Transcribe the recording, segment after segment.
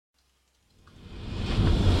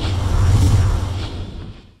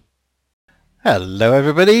Hello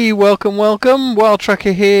everybody, welcome, Wild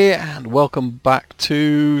Trekker here, and welcome back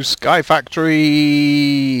to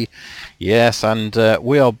SkyFactory. Yes, and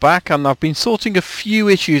we are back, and I've been sorting a few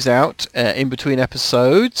issues out in between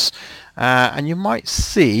episodes, and you might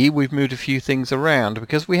see we've moved a few things around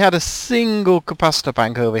because we had a single capacitor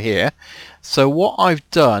bank over here. So what I've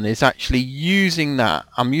done is actually using that,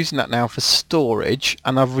 I'm using that now for storage,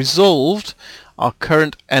 and I've resolved our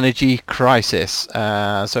current energy crisis.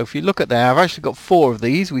 So if you look at there, I've actually got 4 of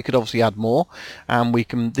these. We could obviously add more, and we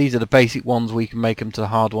can, these are the basic ones, we can make them to the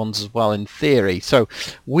hard ones as well in theory. So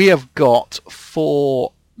we have got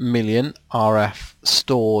 4 million RF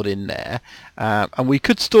stored in there, and we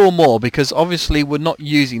could store more because obviously we're not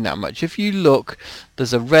using that much. If you look,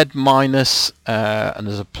 there's a red minus and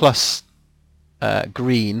there's a plus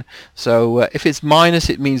green. So if it's minus,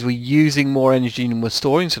 it means we're using more energy than we're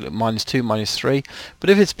storing, so look, -2, -3. But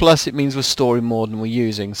if it's plus, it means we're storing more than we're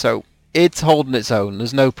using. So it's holding its own,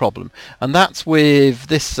 there's no problem. And that's with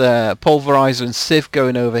this pulverizer and sieve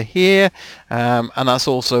going over here, and that's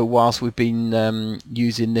also whilst we've been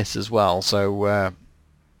using this as well. So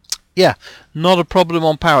yeah, not a problem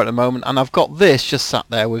on power at the moment, and I've got this just sat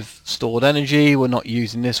there with stored energy. We're not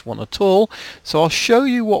using this one at all, so I'll show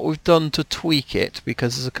you what we've done to tweak it,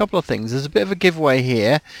 because there's a couple of things. There's a bit of a giveaway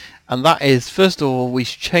here, and that is, first of all, we've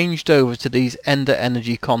changed over to these Ender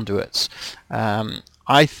energy conduits.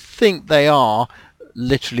 I think they are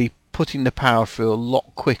literally putting the power through a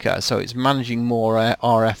lot quicker, so it's managing more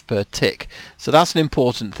RF per tick. So that's an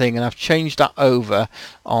important thing, and I've changed that over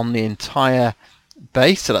on the entire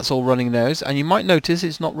base, so that's all running those. And you might notice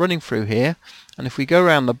it's not running through here, and if we go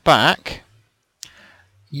around the back,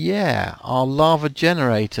 yeah, our lava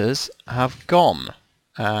generators have gone.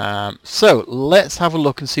 So let's have a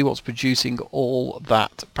look and see what's producing all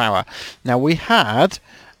that power. Now we had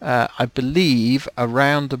I believe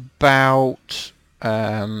around about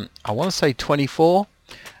I want to say 24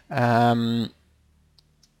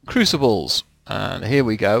 crucibles, and here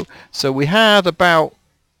we go. So we had about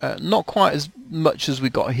not quite as much as we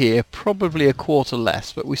got here, probably a quarter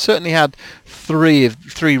less, but we certainly had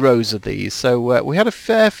three rows of these, so we had a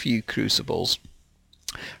fair few crucibles.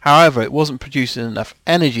 However, it wasn't producing enough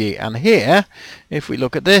energy, and here, if we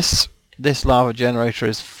look at this lava generator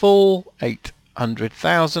is full,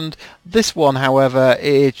 800,000. This one, however,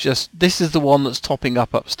 is this is the one that's topping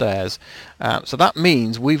up upstairs, so that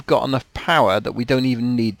means we've got enough power that we don't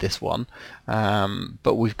even need this one,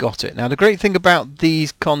 but we've got it. Now the great thing about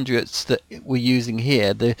these conduits that we're using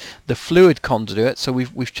here, the fluid conduit, so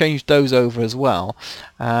we've changed those over as well.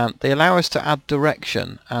 They allow us to add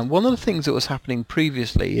direction, and one of the things that was happening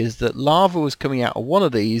previously is that lava was coming out of one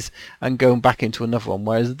of these and going back into another one,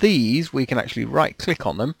 whereas these we can actually right click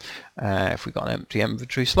on them if we've got an empty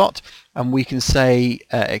inventory slot, and we can say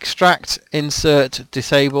extract, insert,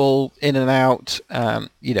 disable, in and out.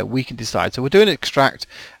 You know, we can decide. So we're doing extract,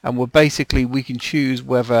 and we can choose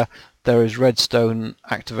whether there is redstone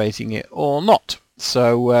activating it or not.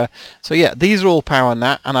 So so yeah, these are all powering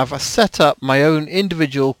that, and I've set up my own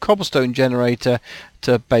individual cobblestone generator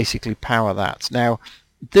to basically power that. Now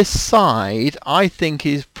this side, I think,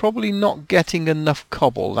 is probably not getting enough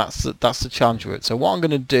cobble. That's the challenge with it. So what I'm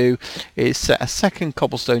going to do is set a second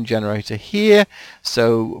cobblestone generator here,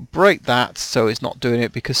 so break that so it's not doing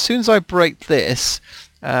it, because as soon as I break this,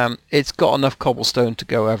 it's got enough cobblestone to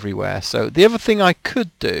go everywhere. So the other thing I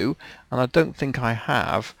could do, and I don't think I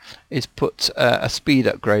have, is put a speed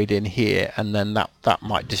upgrade in here, and then that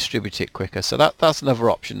might distribute it quicker. So that's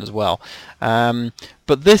another option as well.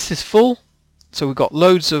 But this is full. So we've got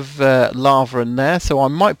loads of lava in there, so I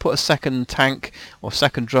might put a second tank or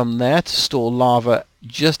second drum there to store lava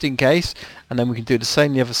just in case, and then we can do the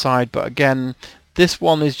same the other side. But again, this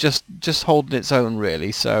one is just holding its own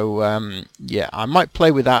really, so yeah, I might play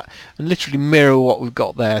with that and literally mirror what we've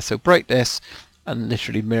got there. So break this and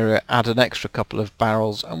literally mirror it, add an extra couple of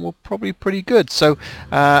barrels, and we're probably pretty good. So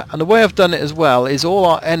and the way I've done it as well is all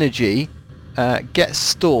our energy gets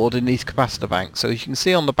stored in these capacitor banks. So as you can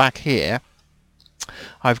see on the back here,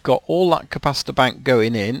 I've got all that capacitor bank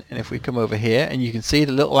going in, and if we come over here, and you can see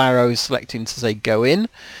the little arrows selecting to say go in,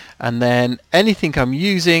 and then anything I'm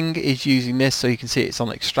using is using this, so you can see it's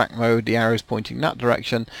on extract mode, the arrows pointing that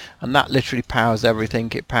direction, and that literally powers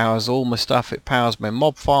everything. It powers all my stuff, it powers my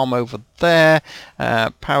mob farm over there,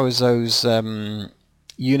 powers those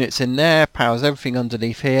units in there, powers everything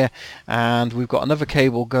underneath here, and we've got another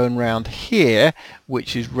cable going around here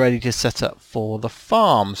which is ready to set up for the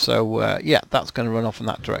farm. So yeah, that's going to run off in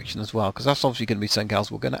that direction as well, because that's obviously going to be something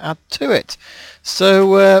else we're going to add to it.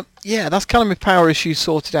 So yeah, that's kind of my power issue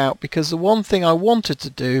sorted out, because the one thing I wanted to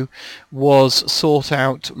do was sort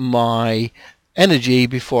out my energy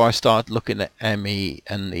before I start looking at ME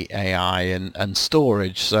and the AI and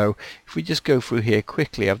storage. So if we just go through here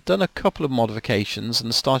quickly, I've done a couple of modifications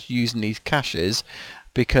and started using these caches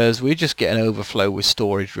because we're just getting overflow with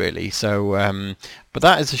storage really. So but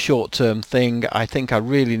that is a short-term thing. I think I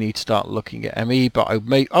really need to start looking at ME, but I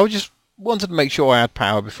just wanted to make sure I had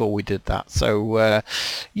power before we did that. So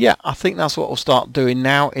yeah, I think that's what we'll start doing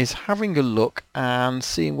now, is having a look and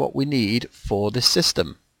seeing what we need for this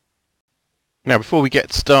system. Now, before we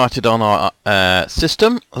get started on our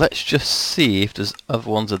system, let's just see if there's other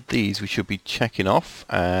ones of these we should be checking off.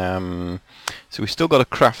 So we've still got to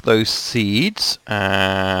craft those seeds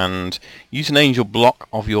and use an angel block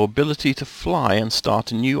of your ability to fly and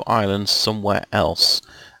start a new island somewhere else.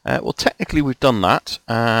 Well, technically we've done that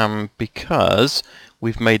because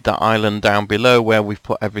we've made that island down below where we've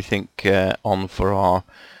put everything on for our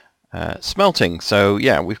smelting. So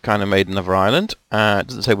yeah, we've kind of made another island. It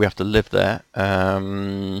doesn't say we have to live there.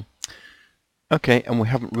 Okay, and we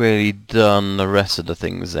haven't really done the rest of the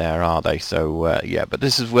things there, are they? So yeah, but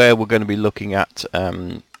this is where we're going to be looking at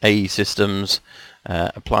AE systems,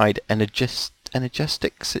 applied energistics.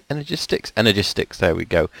 There we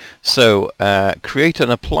go. So create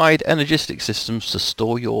an applied energistic systems to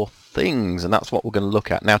store your things, and that's what we're going to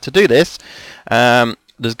look at now. To do this,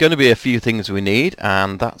 there's going to be a few things we need,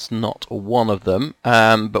 and that's not one of them.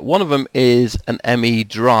 But one of them is an ME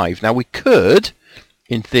drive. Now we could,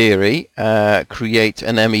 in theory, create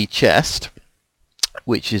an ME chest,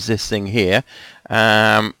 which is this thing here,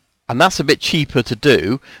 and that's a bit cheaper to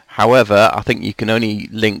do. However, I think you can only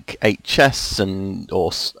link 8 chests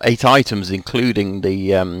or 8 items, including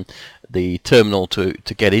the terminal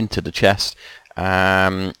to get into the chest.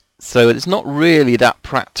 So it's not really that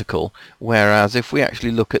practical, whereas if we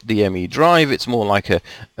actually look at the ME drive, it's more like a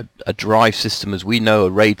drive system as we know,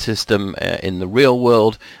 a RAID system in the real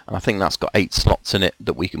world, and I think that's got 8 slots in it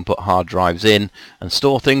that we can put hard drives in and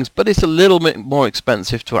store things, but it's a little bit more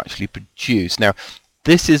expensive to actually produce. Now,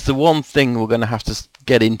 this is the one thing we're going to have to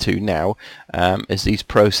get into now, is these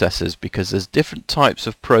processors, because there's different types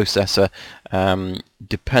of processor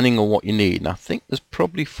depending on what you need. And I think there's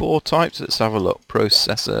probably 4 types. Let's have a look.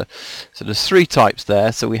 Processor. So there's 3 types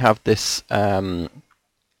there. So we have this yeah,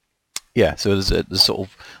 so there's sort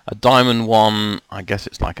of a diamond one, I guess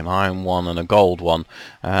it's like an iron one, and a gold one.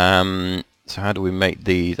 So how do we make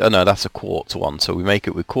these? Oh no, that's a quartz one. So we make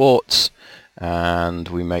it with quartz, and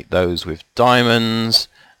we make those with diamonds,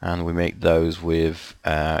 and we make those with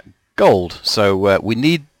gold. So we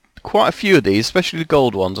need quite a few of these, especially the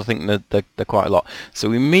gold ones. I think they're quite a lot. So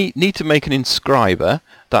we need to make an inscriber,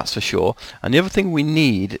 that's for sure. And the other thing we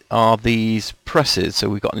need are these presses. So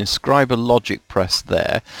we've got an inscriber logic press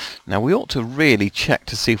there. Now we ought to really check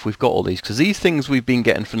to see if we've got all these, because these things we've been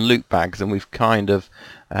getting from loot bags, and we've kind of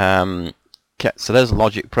so there's a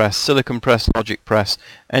logic press, silicon press, logic press,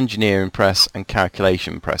 engineering press, and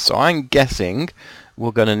calculation press. So I'm guessing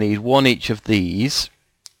we're going to need 1 each of these.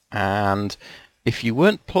 And if you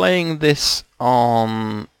weren't playing this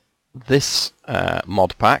on this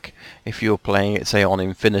mod pack, if you're playing it say on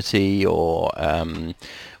Infinity or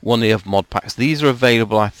one of the other mod packs, these are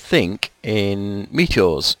available I think in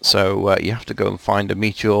meteors. So you have to go and find a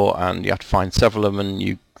meteor, and you have to find several of them, and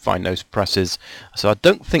you find those presses. So I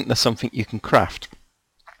don't think there's something you can craft,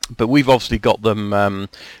 but we've obviously got them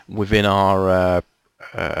within our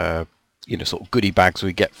you know, sort of goodie bags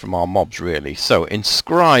we get from our mobs really. So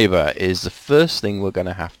inscriber is the first thing we're going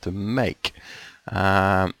to have to make,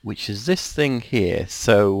 which is this thing here.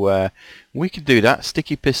 So we could do that.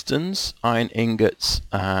 Sticky pistons, iron ingots,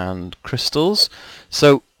 and crystals.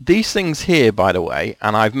 So these things here, by the way,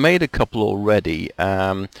 and I've made a couple already.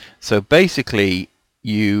 So basically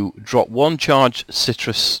you drop 1 charged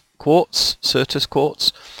Certus quartz,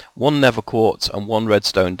 1 nether quartz, and 1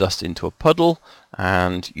 redstone dust into a puddle,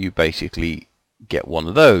 and you basically get one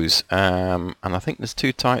of those. And I think there's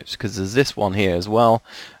 2 types, because there's this one here as well.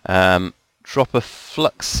 Drop a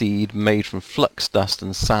flux seed made from flux dust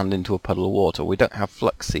and sand into a puddle of water. We don't have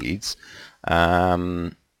flux seeds,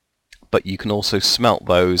 but you can also smelt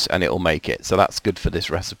those and it'll make it. So that's good for this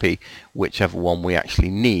recipe, whichever one we actually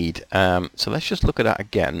need. So let's just look at that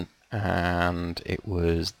again, and it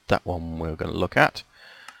was that one we're going to look at.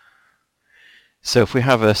 So if we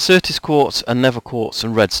have a Certis quartz, a nether quartz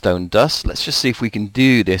and redstone dust, let's just see if we can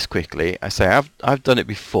do this quickly. I say I've done it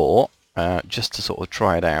before, just to sort of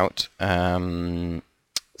try it out.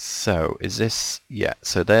 So is this, yeah,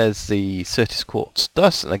 so there's the Certis quartz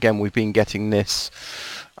dust, and again we've been getting this,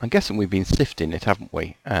 I'm guessing we've been sifting it, haven't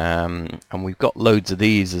we? And we've got loads of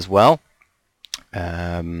these as well.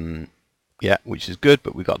 Yeah, which is good,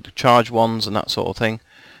 but we've got the charged ones and that sort of thing.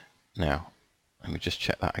 Now, let me just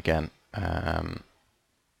check that again, because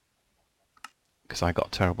I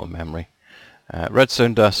got terrible memory.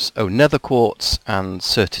 Redstone dust, oh, nether quartz and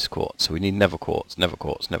Certis quartz. So we need nether quartz, nether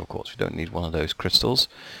quartz, nether quartz. We don't need one of those crystals.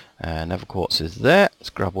 Nether quartz is there. Let's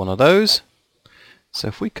grab one of those. So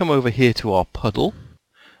if we come over here to our puddle,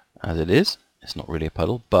 as it is, it's not really a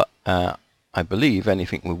puddle, but I believe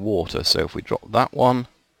anything with water. So if we drop that one,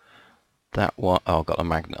 oh, I've got a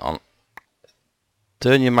magnet on.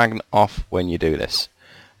 Turn your magnet off when you do this.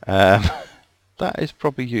 That is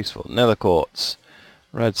probably useful. Nether quartz,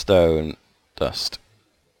 redstone, dust.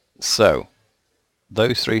 So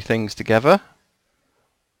those three things together,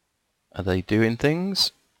 are they doing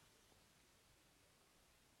things?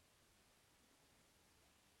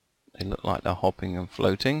 They look like they're hopping and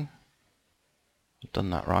floating. I've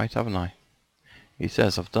done that right, haven't I? He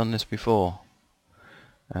says I've done this before.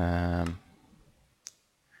 Nether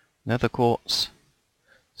quartz,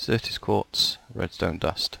 Certis quartz, redstone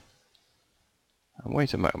dust. And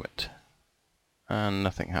wait a moment, and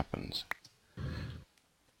nothing happens.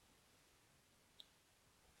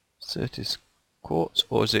 Certis quartz,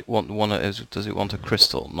 or does it want does it want a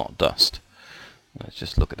crystal, not dust? Let's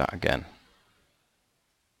just look at that again.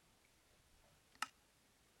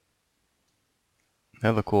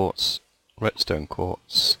 Nether quartz, redstone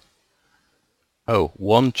quartz. Oh,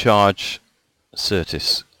 one charge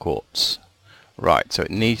Certis quartz. Right, so it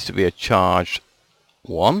needs to be a charged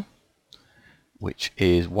one, which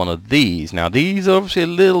is one of these. Now these are obviously a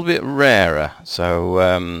little bit rarer,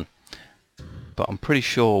 so but I'm pretty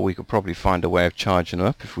sure we could probably find a way of charging them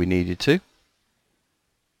up if we needed to.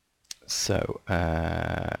 So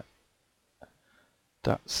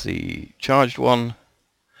that's the charged one,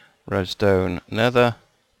 redstone, nether.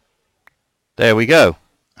 There we go,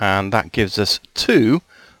 and that gives us 2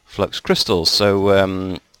 flux crystals.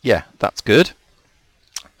 So yeah, that's good.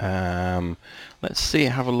 Let's see,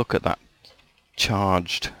 have a look at that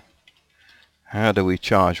charged. How do we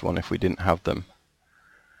charge one if we didn't have them?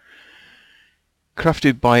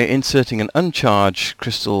 Crafted by inserting an uncharged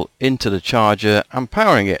crystal into the charger and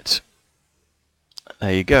powering it.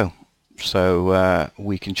 There you go. So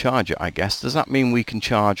we can charge it, I guess. Does that mean we can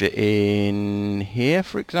charge it in here,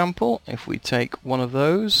 for example? If we take one of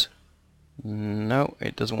those? No,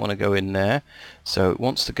 it doesn't want to go in there. So it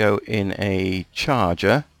wants to go in a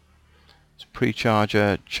charger. It's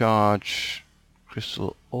pre-charger, charge,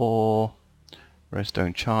 crystal ore,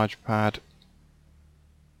 redstone charge pad.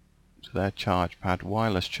 So their charge pad,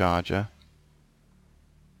 wireless charger.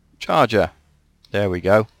 Charger. There we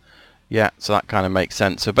go. Yeah, so that kind of makes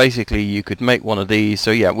sense. So basically you could make one of these. So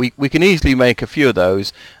yeah, we can easily make a few of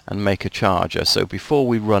those and make a charger. So before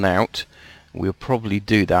we run out, we'll probably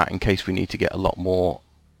do that in case we need to get a lot more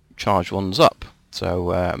charged ones up.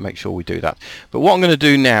 So make sure we do that. But what I'm going to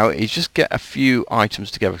do now is just get a few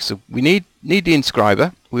items together. So we need the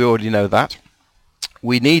inscriber. We already know that.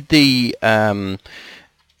 We need the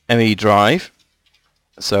ME drive.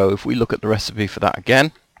 So if we look at the recipe for that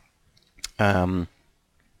again,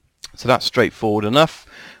 so that's straightforward enough.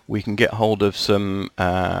 We can get hold of some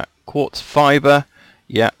quartz fiber.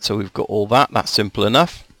 Yeah, so we've got all that. That's simple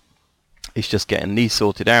enough. It's just getting these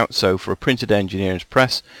sorted out. So for a printed engineer's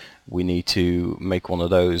press, we need to make one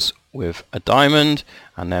of those with a diamond,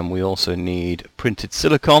 and then we also need printed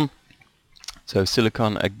silicon. So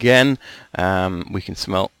silicon again, we can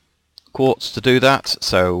smelt quartz to do that.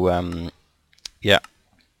 So yeah,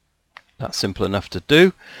 that's simple enough to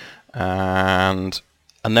do, and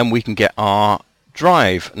then we can get our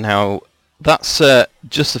drive. Now that's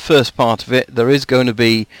just the first part of it. There is going to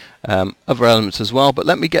be other elements as well, but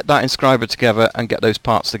let me get that inscriber together and get those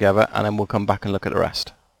parts together, and then we'll come back and look at the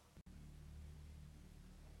rest.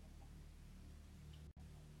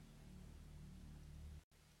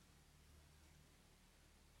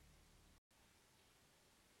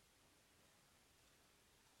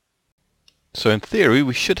 So in theory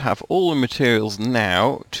we should have all the materials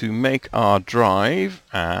now to make our drive,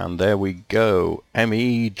 and there we go,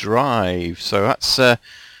 ME drive. So that's the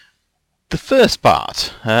first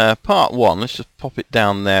part, part 1. Let's just pop it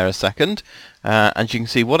down there a second, and you can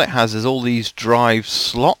see what it has is all these drive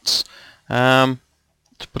slots to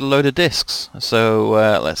put a load of discs. So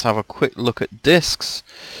let's have a quick look at discs.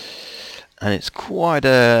 and it's quite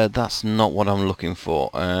a... That's not what I'm looking for.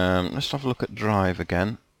 Let's have a look at drive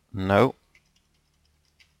again. No.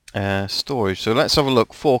 Storage. So let's have a look.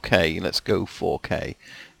 4K. Let's go 4K.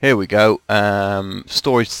 Here we go.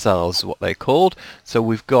 Storage cells is what they're called. So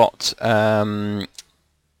we've got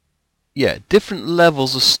yeah, different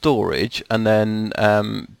levels of storage, and then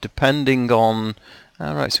depending on...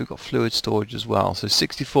 Alright, so we've got fluid storage as well. So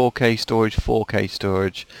 64K storage, 4K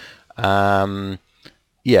storage.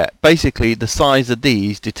 Yeah, basically the size of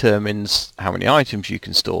these determines how many items you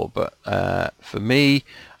can store, but for me,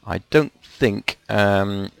 I don't think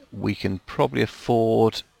we can probably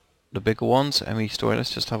afford the bigger ones. ME storage,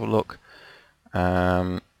 let's just have a look.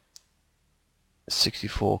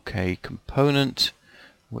 64K component,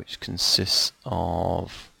 which consists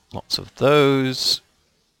of lots of those,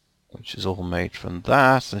 which is all made from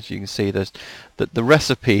that. As you can see, there's the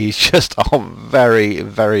recipes just are very,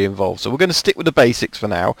 very involved. So we're going to stick with the basics for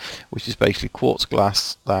now, which is basically quartz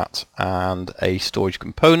glass, that, and a storage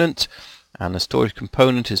component. And the storage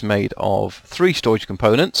component is made of 3 storage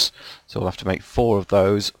components, so we'll have to make 4 of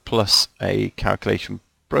those, plus a calculation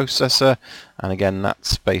processor, and again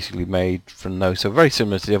that's basically made from those, so very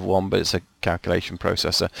similar to the other one, but it's a calculation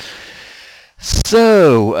processor.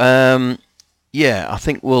 So yeah, I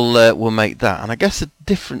think we'll make that, and I guess the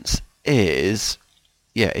difference is,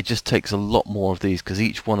 yeah, it just takes a lot more of these, because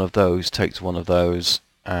each one of those takes one of those,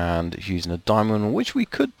 and it's using a diamond, which we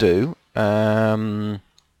could do.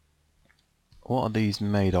 What are these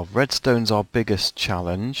made of? Redstone's our biggest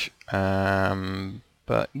challenge,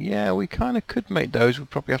 but yeah, we kind of could make those. We'd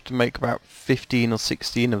probably have to make about 15 or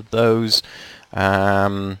 16 of those.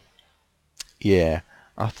 Yeah,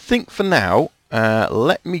 I think for now,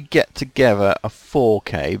 let me get together a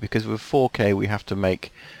 4K, because with 4K we have to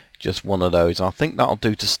make just one of those. I think that'll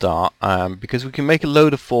do to start, because we can make a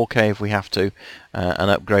load of 4K if we have to, and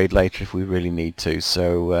upgrade later if we really need to.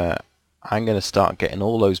 So I'm going to start getting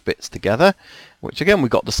all those bits together, which again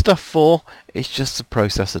we've got the stuff for. It's just the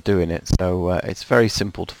process of doing it, so it's very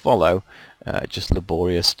simple to follow, just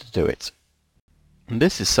laborious to do it. And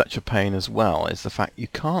this is such a pain as well, is the fact you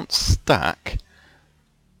can't stack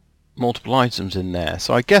multiple items in there.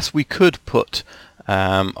 So I guess we could put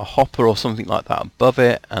a hopper or something like that above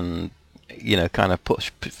it, and you know, kind of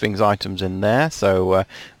put items in there. So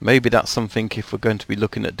maybe that's something, if we're going to be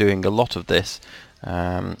looking at doing a lot of this,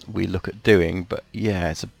 we look at doing. But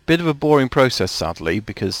yeah, it's a bit of a boring process, sadly,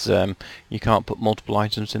 because you can't put multiple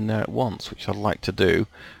items in there at once, which I'd like to do,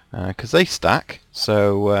 because they stack.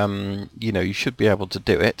 So you know, you should be able to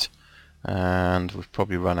do it, and we've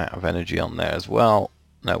probably run out of energy on there as well.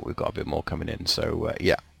 No, we've got a bit more coming in, so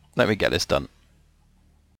yeah, let me get this done.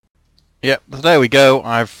 Yep, so there we go.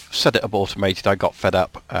 I've set it up automated. I got fed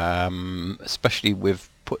up, especially with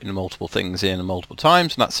putting multiple things in multiple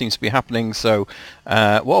times, and that seems to be happening. So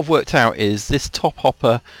what I've worked out is this top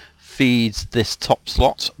hopper feeds this top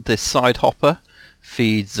slot, this side hopper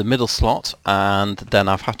feeds the middle slot, and then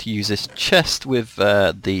I've had to use this chest with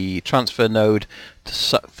the transfer node to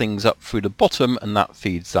suck things up through the bottom, and that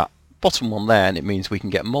feeds that bottom one there, and it means we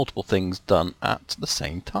can get multiple things done at the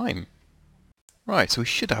same time. Right, so we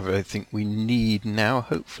should have everything we need now,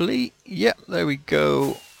 hopefully. Yep, there we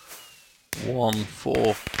go.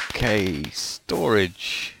 4K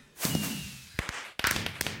storage.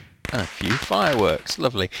 And a few fireworks,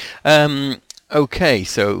 lovely. Okay,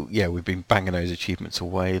 so yeah, we've been banging those achievements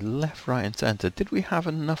away left, right and centre. Did we have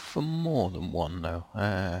enough for more than one? No.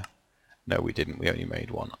 No, we didn't. We only made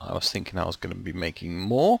one. I was thinking I was going to be making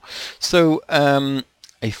more. So a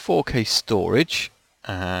 4K storage,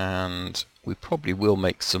 and we probably will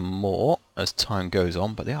make some more as time goes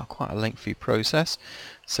on, but they are quite a lengthy process.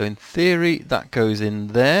 So in theory that goes in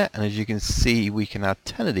there, and as you can see we can add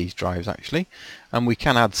 10 of these drives actually, and we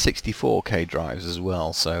can add 64K drives as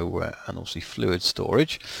well, so and obviously fluid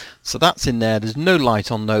storage. So that's in there. There's no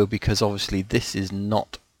light on though, because obviously this is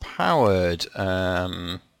not powered.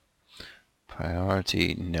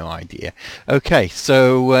 Priority, no idea. Okay,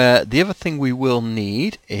 so the other thing we will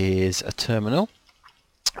need is a terminal.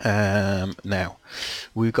 Now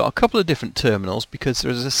we've got a couple of different terminals, because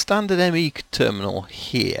there is a standard ME terminal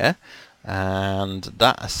here, and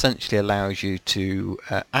that essentially allows you to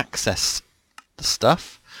access the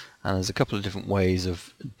stuff, and there's a couple of different ways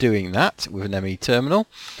of doing that with an ME terminal,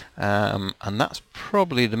 and that's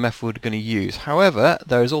probably the method we're going to use. However,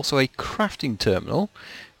 there is also a crafting terminal,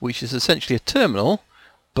 which is essentially a terminal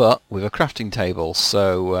but with a crafting table,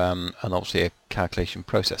 so and obviously a calculation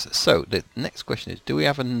processor. So the next question is, do we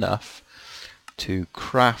have enough to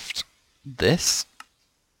craft this?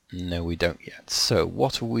 No, we don't yet. So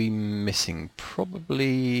what are we missing?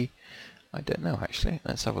 Probably I don't know actually.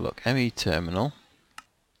 Let's have a look. ME terminal.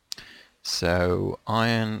 So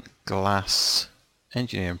iron, glass,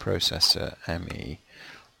 engineering processor, ME.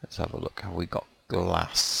 Let's have a look. Have we got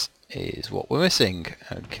glass? Is what we're missing.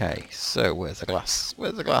 Okay, so where's the glass?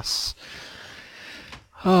 Where's the glass?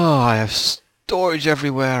 Oh, I have storage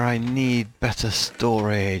everywhere. I need better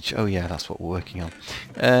storage. Oh yeah, that's what we're working on.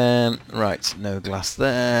 Right, no glass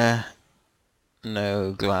there.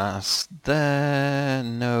 No glass there.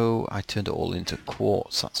 No, I turned it all into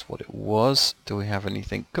quartz. That's what it was. Do we have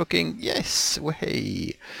anything cooking? Yes.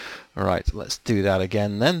 Hey. Right, let's do that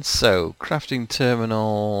again then. So, crafting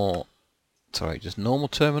terminal. Sorry, just normal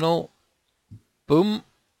terminal. Boom.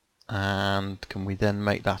 And can we then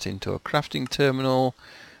make that into a crafting terminal?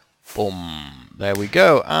 Boom. There we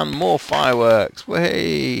go. And more fireworks.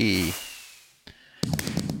 Hey.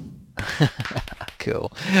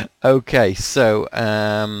 Cool. Okay, so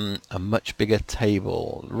a much bigger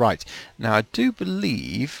table. Right. Now I do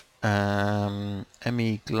believe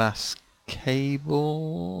ME glass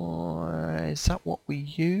cable, is that what we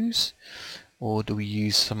use? Or do we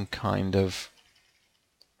use some kind of,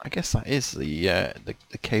 I guess that is the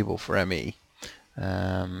cable for ME.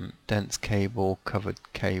 Dense cable, covered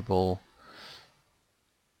cable.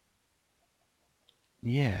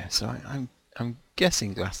 Yeah, so I'm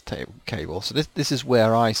guessing glass cable. So this is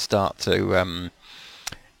where I start to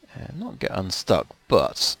not get unstuck,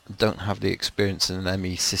 but don't have the experience in an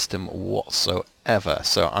ME system whatsoever.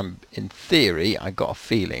 So in theory, I got a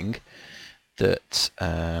feeling that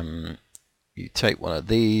you take one of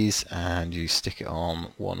these and you stick it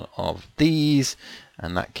on one of these,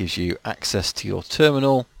 and that gives you access to your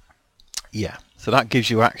terminal. Yeah, so that gives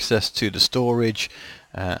you access to the storage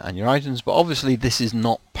and your items, but obviously this is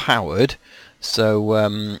not powered. So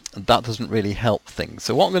that doesn't really help things.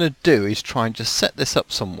 So what I'm going to do is try and just set this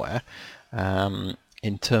up somewhere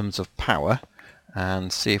in terms of power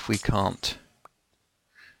and see if we can't.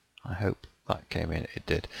 I hope that came in. It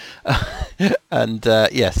did. And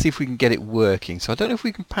yeah, see if we can get it working. So I don't know if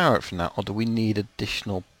we can power it from that, or do we need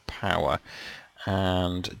additional power?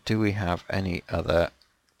 And do we have any other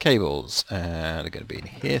cables? They're going to be in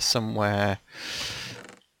here somewhere.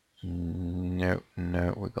 No,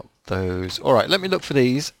 we've got those. Alright, let me look for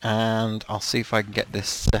these and I'll see if I can get this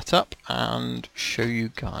set up and show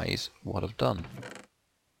you guys what I've done.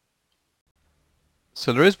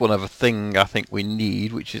 So there is one other thing I think we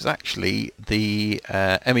need, which is actually the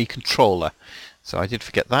ME controller. So I did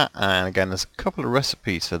forget that, and again there's a couple of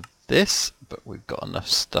recipes for this, but we've got enough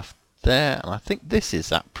stuff there, and I think this is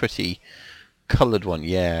that pretty coloured one.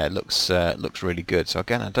 Yeah, it looks really good. So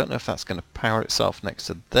again, I don't know if that's going to power itself next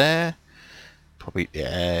to there. Probably,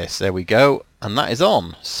 yes, there we go, and that is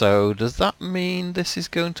on. So does that mean this is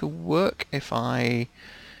going to work if I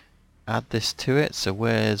add this to it? So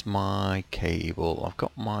where's my cable? I've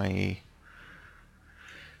got my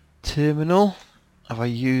terminal. Have I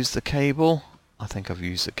used the cable? I think I've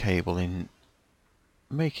used the cable in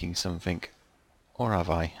making something, or have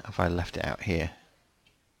I left it out here?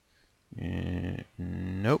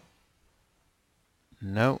 Nope.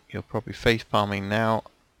 No, you're probably face palming now.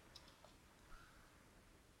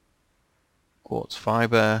 Quartz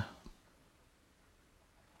fibre.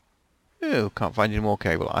 Oh, can't find any more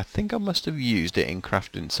cable. I think I must have used it in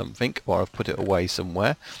crafting something, or I've put it away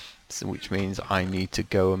somewhere, so which means I need to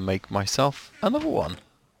go and make myself another one.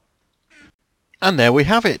 And there we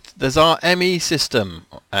have it. There's our ME system.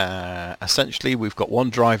 Essentially, we've got one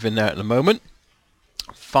drive in there at the moment.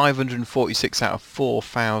 546 out of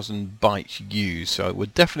 4,000 bytes used, so we're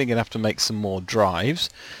definitely going to have to make some more drives.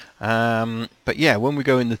 But yeah, when we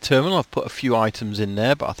go in the terminal, I've put a few items in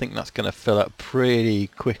there, but I think that's going to fill up pretty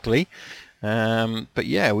quickly. But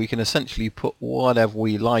yeah, we can essentially put whatever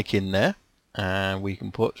we like in there, and we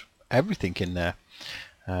can put everything in there,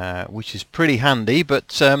 which is pretty handy.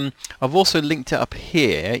 But I've also linked it up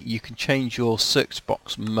here. You can change your search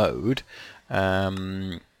box mode.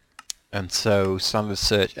 And so standard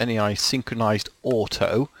search, NEI synchronized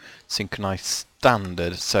auto, synchronized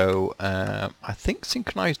standard. So I think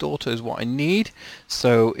synchronized auto is what I need.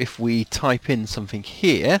 So if we type in something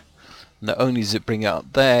here, not only does it bring it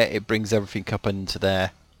up there, it brings everything up into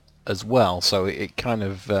there as well. So it kind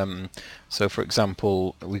of, so for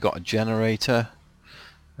example, we got a generator.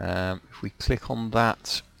 If we click on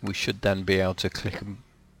that, we should then be able to click and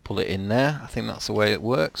pull it in there. I think that's the way it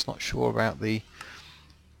works. Not sure about the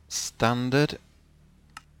standard.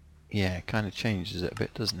 Yeah, it kind of changes it a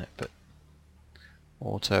bit, doesn't it? But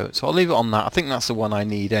auto, so I'll leave it on that. I think that's the one I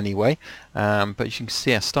need anyway. But as you can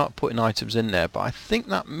see, I start putting items in there, but I think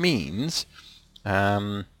that means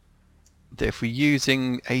that if we're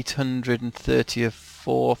using 830 of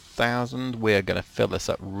 4,000. We're going to fill this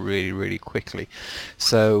up really quickly.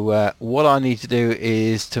 So what I need to do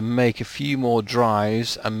is to make a few more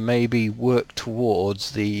drives and maybe work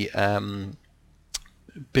towards the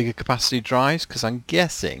bigger capacity drives, because I'm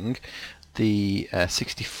guessing the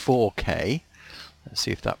 64K, let's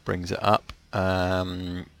see if that brings it up,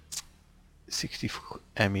 64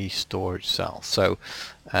 ME storage cell. So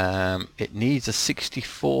it needs a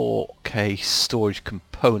 64K storage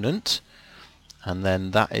component, and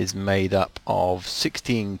then that is made up of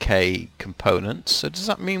 16K components. So does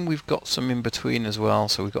that mean we've got some in between as well?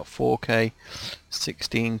 So we've got 4K,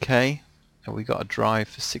 16K. Have we got a drive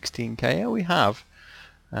for 16K? Oh, we have.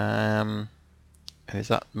 And is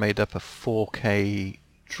that made up of 4K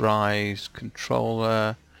drives,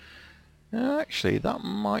 controller? Actually, that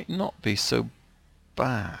might not be so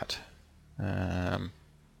bad.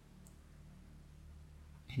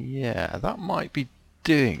 Yeah, that might be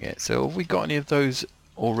doing it. So have we got any of those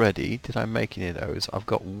already? Did I make any of those? I've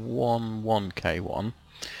got one 1K one.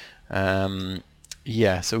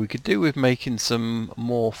 Yeah, so we could do with making some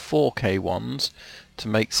more 4K ones to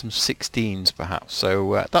make some 16s perhaps.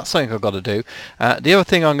 So that's something I've got to do. The other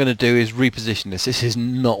thing I'm going to do is reposition this. This is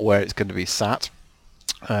not where it's going to be sat.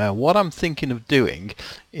 What I'm thinking of doing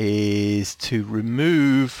is to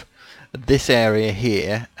remove this area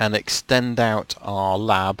here and extend out our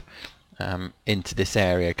lab into this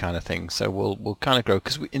area kind of thing. So we'll kind of grow,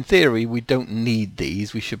 because in theory we don't need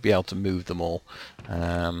these. We should be able to move them all.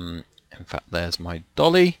 In fact, there's my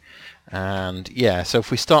dolly. And yeah, so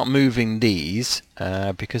if we start moving these,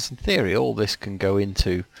 because in theory all this can go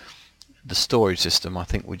into the storage system, I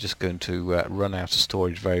think we're just going to run out of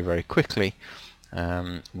storage very quickly.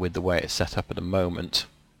 With the way it's set up at the moment.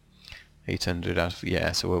 800 out of,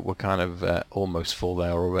 yeah, so we're kind of almost full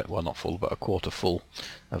there already. Well, not full, but a quarter full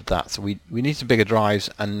of that. So we need some bigger drives,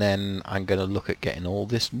 and then I'm going to look at getting all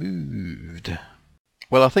this moved.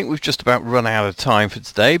 Well, I think we've just about run out of time for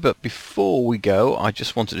today, but before we go, I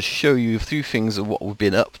just wanted to show you a few things of what we've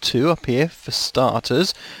been up to up here. For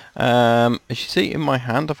starters, as you see in my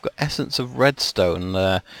hand, I've got essence of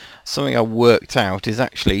redstone. Something I worked out is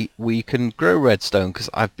actually we can grow redstone, because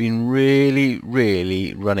I've been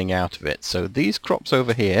really running out of it. So these crops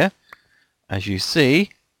over here, as you see,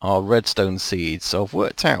 are redstone seeds. So I've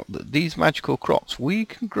worked out that these magical crops, we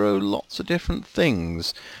can grow lots of different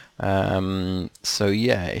things. So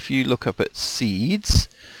yeah, if you look up at seeds,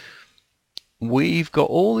 we've got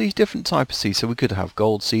all these different types of seeds. So we could have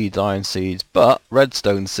gold seeds, iron seeds, but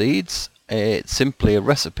redstone seeds, it's simply a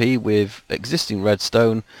recipe with existing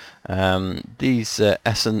redstone, these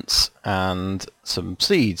essence and some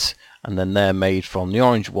seeds, and then they're made from the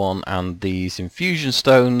orange one and these infusion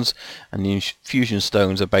stones. And the infusion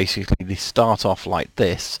stones are basically, they start off like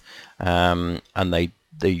this, and they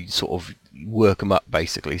sort of work them up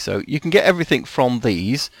basically. So you can get everything from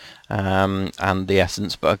these and the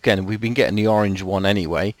essence, but again, we've been getting the orange one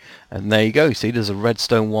anyway. And there you go, see there's a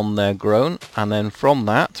redstone one there grown, and then from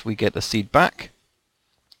that we get the seed back,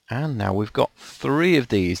 and now we've got 3 of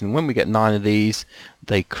these. And when we get 9 of these,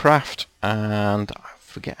 they craft, and I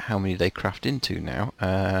forget how many they craft into now.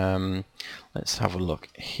 Let's have a look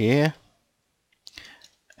here.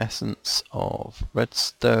 Essence of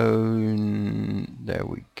redstone, there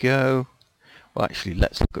we go. Well, actually,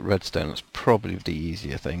 let's look at redstone. That's probably the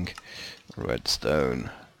easier thing. Redstone.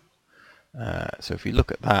 So if you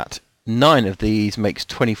look at that, 9 of these makes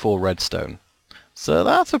 24 redstone. So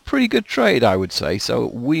that's a pretty good trade, I would say. So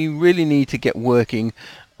we really need to get working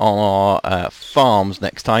on our farms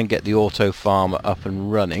next time, get the auto farmer up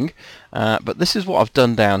and running. But this is what I've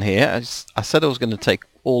done down here. As I said I was going to take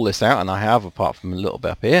all this out, and I have, apart from a little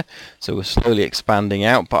bit up here. So we're slowly expanding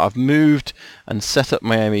out, but I've moved and set up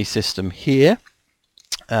my ME system here.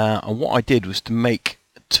 And what I did was to make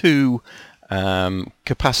 2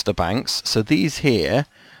 capacitor banks. So these here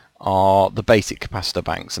are the basic capacitor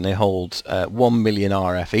banks, and they hold 1 million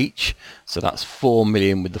RF each. So that's 4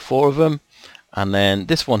 million with the 4 of them. And then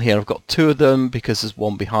this one here, I've got 2 of them because there's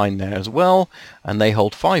one behind there as well, and they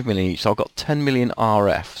hold 5 million each. So I've got 10 million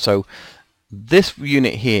RF. So this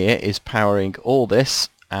unit here is powering all this,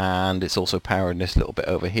 and it's also powering this little bit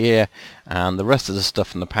over here, and the rest of the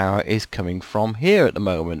stuff and the power is coming from here at the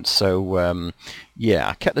moment. So yeah,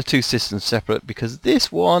 I kept the 2 systems separate because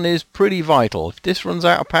this one is pretty vital. If this runs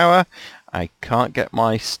out of power, I can't get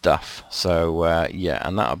my stuff. So yeah,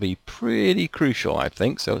 and that'll be pretty crucial, I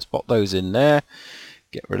think. So let's pop those in there,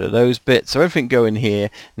 get rid of those bits. So everything go in here.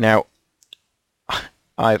 Now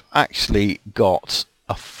I've actually got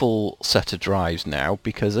a full set of drives now,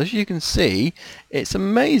 because as you can see, it's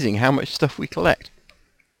amazing how much stuff we collect.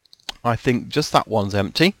 I think just that one's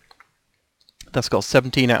empty. That's got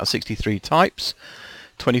 17 out of 63 types,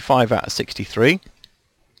 25 out of 63.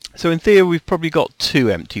 So in theory we've probably got 2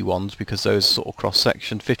 empty ones because those are sort of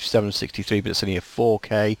cross-section, 57 and 63, but it's only a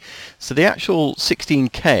 4K. So the actual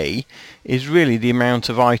 16K is really the amount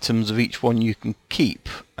of items of each one you can keep.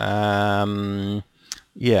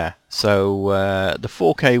 Yeah, so the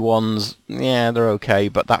 4K ones, yeah, they're okay,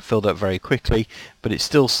 but that filled up very quickly. But it's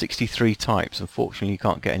still 63 types. Unfortunately, you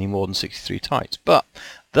can't get any more than 63 types. But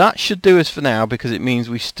that should do us for now, because it means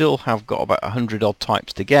we still have got about 100 odd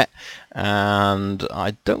types to get, and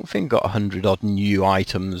I don't think got 100 odd new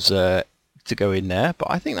items to go in there, but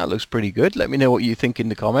I think that looks pretty good. Let me know what you think in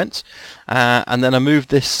the comments. And then I moved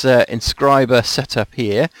this inscriber setup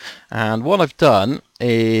here, and what I've done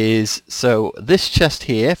is, so this chest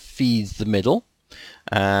here feeds the middle,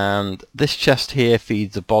 and this chest here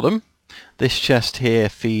feeds the bottom, this chest here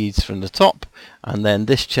feeds from the top, and then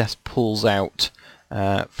this chest pulls out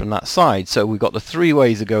from that side. So we've got the 3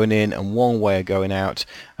 ways of going in and 1 way of going out,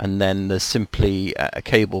 and then there's simply a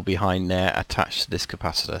cable behind there attached to this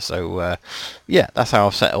capacitor. So yeah, that's how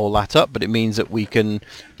I've set all that up, but it means that we can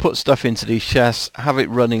put stuff into these chests, have it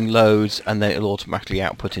running loads, and then it'll automatically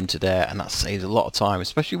output into there, and that saves a lot of time,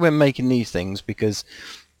 especially when making these things, because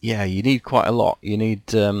yeah, you need quite a lot. You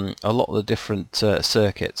need a lot of the different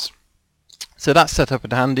circuits. So that's set up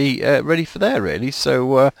and handy, ready for there really.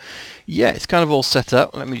 So yeah, it's kind of all set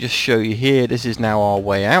up. Let me just show you here. This is now our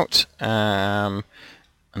way out, and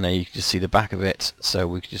then you can just see the back of it. So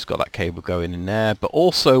we've just got that cable going in there. But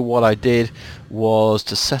also what I did was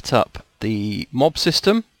to set up the mob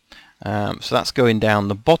system. So that's going down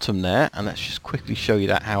the bottom there, and let's just quickly show you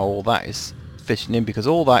that, how all that is fitting in, because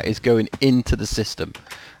all that is going into the system.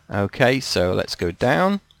 Okay, so let's go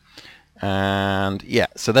down, and yeah,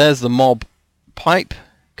 so there's the mob pipe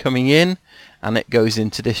coming in, and it goes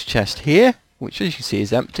into this chest here, which as you see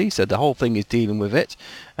is empty, so the whole thing is dealing with it.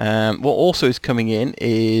 What also is coming in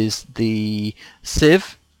is the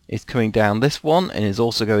sieve is coming down this one and is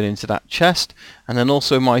also going into that chest, and then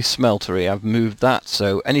also my smeltery, I've moved that,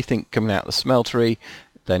 so anything coming out of the smeltery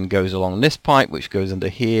then goes along this pipe, which goes under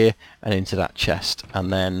here and into that chest,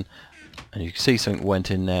 and then, and you can see something went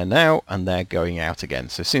in there now, and they're going out again.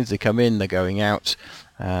 So as soon as they come in, they're going out.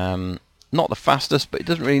 Not the fastest, but it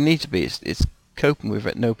doesn't really need to be. It's coping with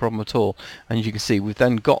it, no problem at all. And as you can see, we've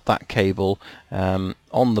then got that cable on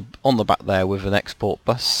the back there with an import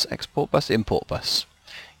bus.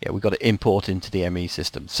 Yeah, we've got to import into the ME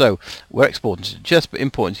system. So we're exporting to just, but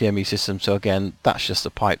importing to the ME system. So again, that's just the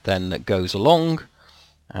pipe then that goes along.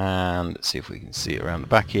 And let's see if we can see it around the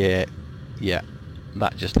back here. Yeah,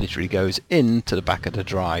 that just literally goes into the back of the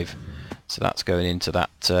drive. So that's going into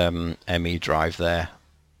that ME drive there,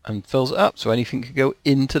 and fills it up, so anything could go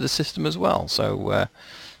into the system as well. So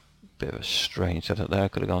bit of a strange setup there,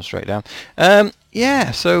 could have gone straight down. Yeah,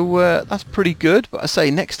 so that's pretty good, but I say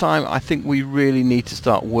next time I think we really need to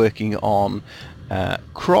start working on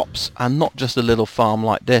crops, and not just a little farm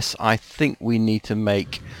like this. I think we need to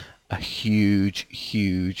make a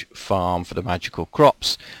huge farm for the magical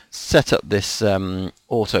crops, set up this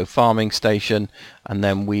auto farming station, and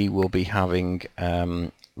then we will be having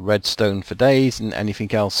redstone for days and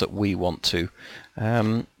anything else that we want to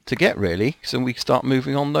get really, so we start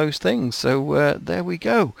moving on those things. So there we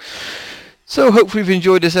go. So hopefully you've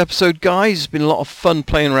enjoyed this episode, guys. It's been a lot of fun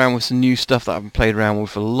playing around with some new stuff that I haven't played around with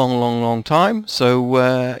for a long time.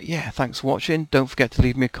 So yeah, thanks for watching. Don't forget to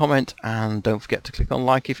leave me a comment, and don't forget to click on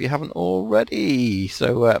like if you haven't already.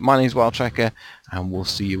 So my name's Wild Tracker, and we'll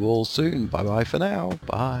see you all soon. Bye bye for now.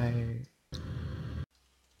 Bye.